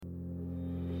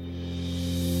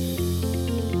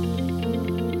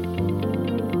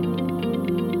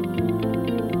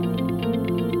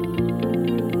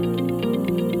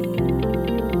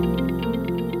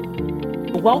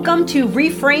Welcome to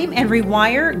Reframe and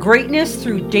Rewire Greatness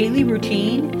Through Daily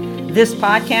Routine. This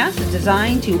podcast is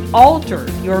designed to alter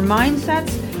your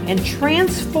mindsets and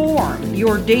transform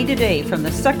your day-to-day from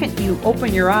the second you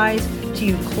open your eyes to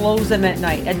you close them at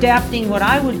night, adapting what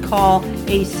I would call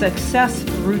a success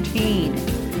routine.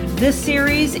 This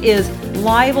series is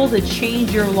liable to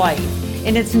change your life,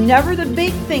 and it's never the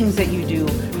big things that you do,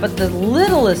 but the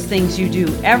littlest things you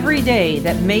do every day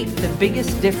that make the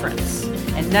biggest difference.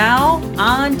 And now,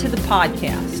 on to the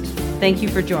podcast. Thank you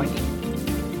for joining.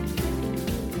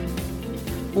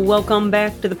 Welcome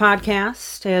back to the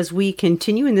podcast as we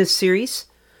continue in this series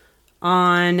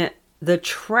on the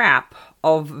trap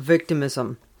of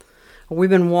victimism. We've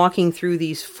been walking through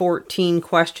these 14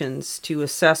 questions to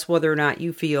assess whether or not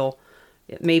you feel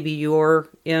maybe you're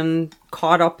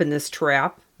caught up in this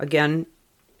trap, again,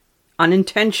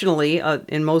 unintentionally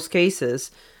in most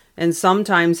cases. And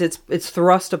sometimes it's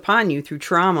thrust upon you through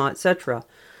trauma, etc.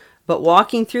 But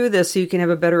walking through this so you can have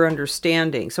a better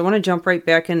understanding. So I want to jump right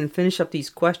back in and finish up these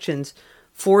questions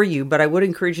for you. But I would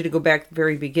encourage you to go back to the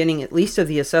very beginning, at least of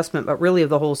the assessment, but really of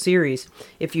the whole series,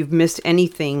 if you've missed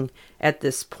anything at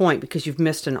this point, because you've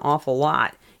missed an awful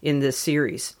lot in this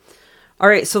series. All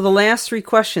right, so the last three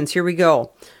questions, here we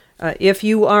go. If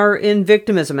you are in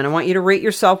victimism, and I want you to rate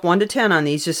yourself 1 to 10 on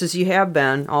these, just as you have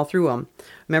been all through them.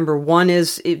 Remember, 1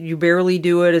 is you barely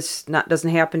do it. Doesn't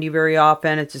happen to you very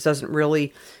often. It just doesn't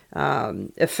really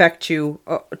affect you.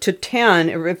 To 10,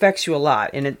 it affects you a lot,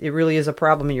 and it really is a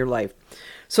problem in your life.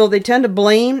 So they tend to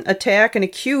blame, attack, and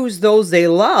accuse those they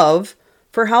love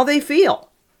for how they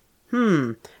feel.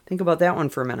 Think about that one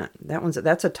for a minute.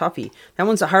 That's a toughie. That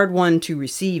one's a hard one to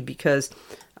receive because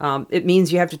it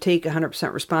means you have to take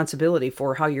 100% responsibility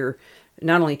for how you're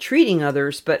not only treating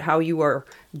others, but how you are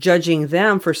judging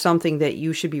them for something that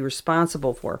you should be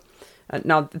responsible for.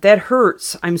 Now, that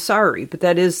hurts. I'm sorry, but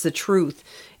that is the truth.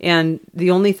 And the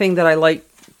only thing that I like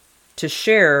to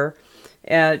share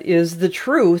is the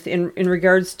truth in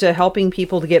regards to helping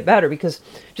people to get better. Because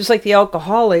just like the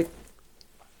alcoholic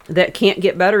that can't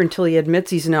get better until he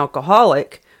admits he's an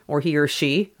alcoholic, or he or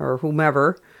she, or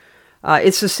whomever,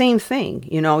 it's the same thing.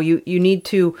 You know, you need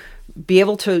to be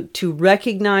able to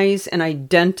recognize and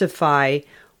identify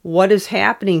what is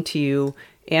happening to you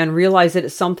and realize that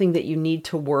it's something that you need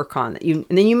to work on. And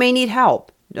then you may need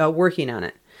help working on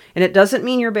it. And it doesn't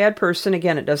mean you're a bad person.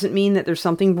 Again, it doesn't mean that there's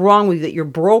something wrong with you, that you're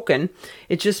broken.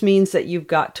 It just means that you've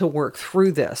got to work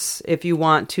through this if you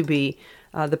want to be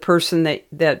the person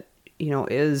that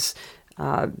is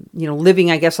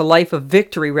living, I guess, a life of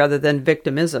victory rather than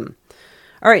victimism.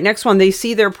 All right, next one. They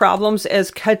see their problems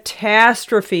as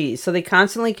catastrophes. So they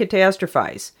constantly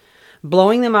catastrophize,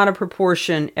 blowing them out of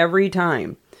proportion every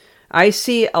time. I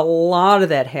see a lot of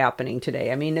that happening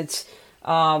today. I mean, it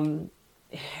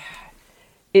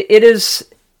is,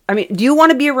 do you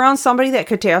want to be around somebody that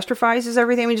catastrophizes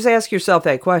everything? I mean, just ask yourself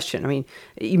that question. I mean,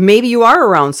 maybe you are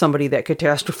around somebody that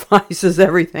catastrophizes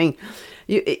everything.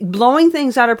 Blowing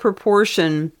things out of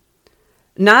proportion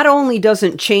not only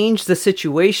doesn't change the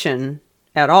situation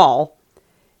at all,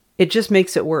 it just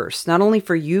makes it worse. Not only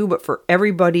for you, but for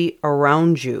everybody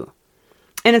around you.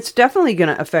 And it's definitely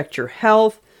going to affect your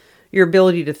health, your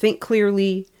ability to think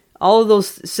clearly, all of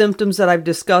those symptoms that I've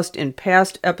discussed in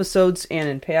past episodes and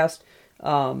in past,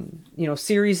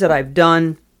 series that I've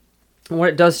done, and what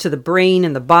it does to the brain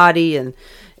and the body and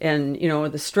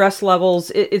the stress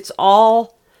levels. It's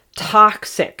all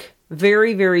toxic.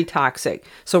 Very, very toxic.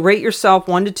 So rate yourself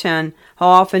 1 to 10. How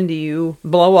often do you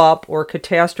blow up or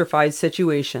catastrophize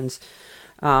situations?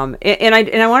 And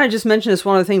I want to just mention this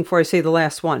one other thing before I say the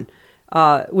last one.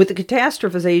 With the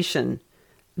catastrophization,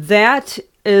 that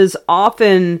is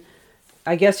often,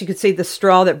 I guess you could say, the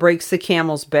straw that breaks the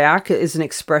camel's back is an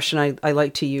expression I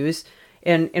like to use.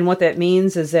 And what that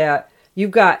means is that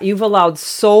you've allowed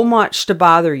so much to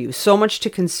bother you, so much to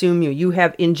consume you. You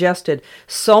have ingested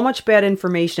so much bad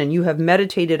information, and you have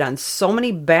meditated on so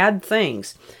many bad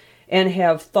things and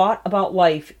have thought about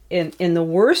life in the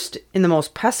worst, in the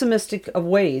most pessimistic of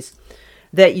ways,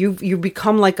 that you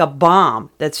become like a bomb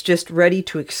that's just ready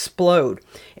to explode.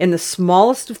 And the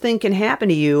smallest of thing can happen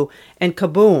to you, and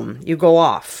kaboom, you go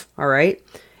off, all right?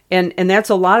 And that's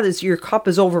a lot of this. Your cup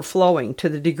is overflowing to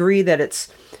the degree that it's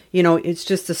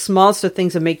just the smallest of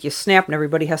things that make you snap, and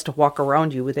everybody has to walk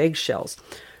around you with eggshells.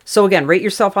 So again, rate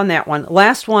yourself on that one.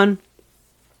 Last one,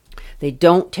 they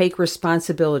don't take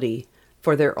responsibility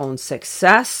for their own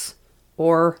success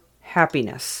or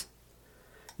happiness.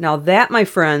 Now that, my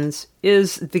friends,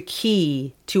 is the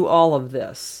key to all of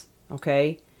this,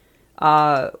 okay?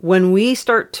 When we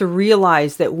start to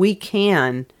realize that we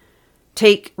can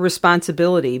take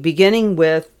responsibility, beginning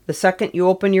with the second you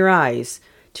open your eyes,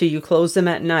 till you close them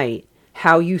at night,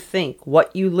 how you think,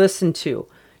 what you listen to.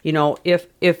 You know,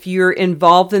 if you're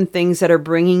involved in things that are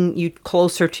bringing you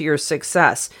closer to your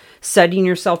success, setting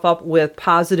yourself up with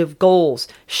positive goals,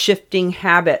 shifting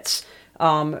habits,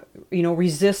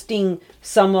 resisting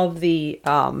some of the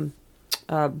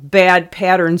bad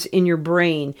patterns in your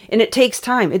brain. And it takes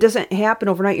time. It doesn't happen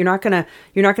overnight. You're not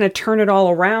gonna turn it all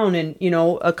around in,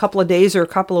 a couple of days or a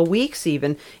couple of weeks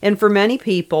even. And for many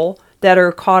people that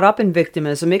are caught up in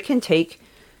victimism, it can take,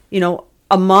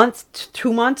 a month,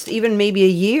 2 months, even maybe a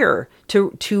year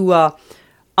to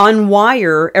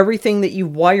unwire everything that you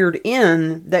wired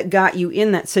in that got you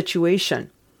in that situation.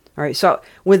 All right. So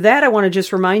with that, I want to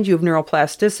just remind you of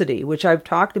neuroplasticity, which I've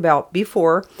talked about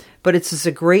before, but it's just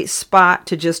a great spot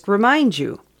to just remind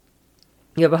you.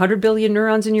 You have 100 billion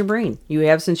neurons in your brain. You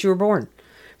have since you were born.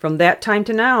 From that time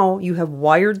to now, you have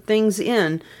wired things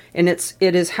in, and it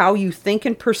is how you think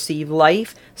and perceive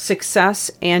life,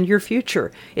 success, and your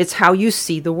future. It's how you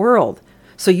see the world.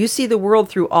 So you see the world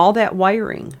through all that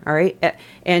wiring, all right?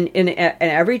 And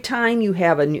every time you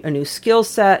have a new skill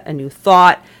set, a new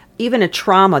thought, even a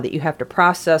trauma that you have to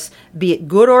process, be it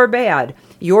good or bad,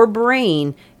 your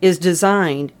brain is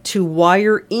designed to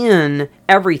wire in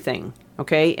everything,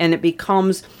 okay? And it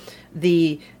becomes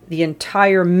the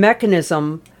entire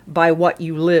mechanism by what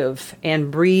you live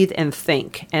and breathe and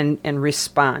think and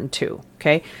respond to,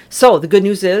 okay? So the good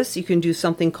news is you can do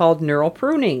something called neural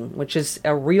pruning, which is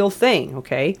a real thing,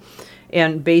 okay?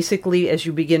 And basically, as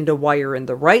you begin to wire in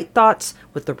the right thoughts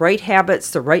with the right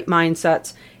habits, the right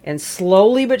mindsets, and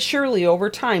slowly but surely over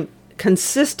time,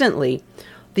 consistently,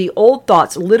 the old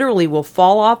thoughts literally will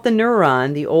fall off the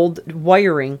neuron, the old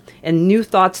wiring, and new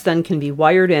thoughts then can be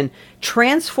wired in,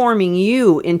 transforming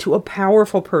you into a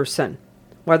powerful person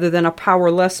rather than a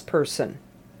powerless person.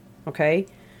 Okay?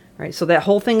 All right, so that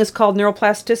whole thing is called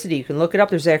neuroplasticity. You can look it up.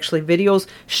 There's actually videos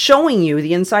showing you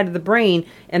the inside of the brain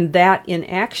and that in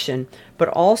action. But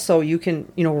also you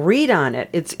can, read on it.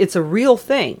 It's a real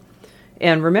thing.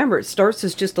 And remember, it starts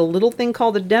as just a little thing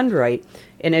called a dendrite.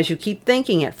 And as you keep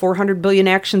thinking at 400 billion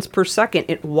actions per second,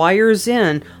 it wires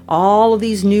in all of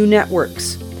these new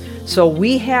networks. So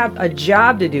we have a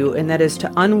job to do, and that is to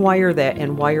unwire that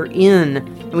and wire in.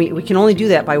 And we can only do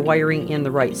that by wiring in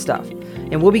the right stuff.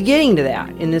 And we'll be getting to that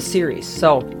in this series.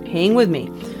 So hang with me.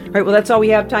 All right, well, that's all we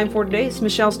have time for today. It's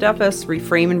Michelle Steffes,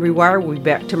 Reframe and Rewire. We'll be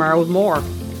back tomorrow with more.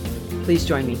 Please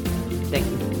join me. Thank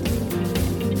you.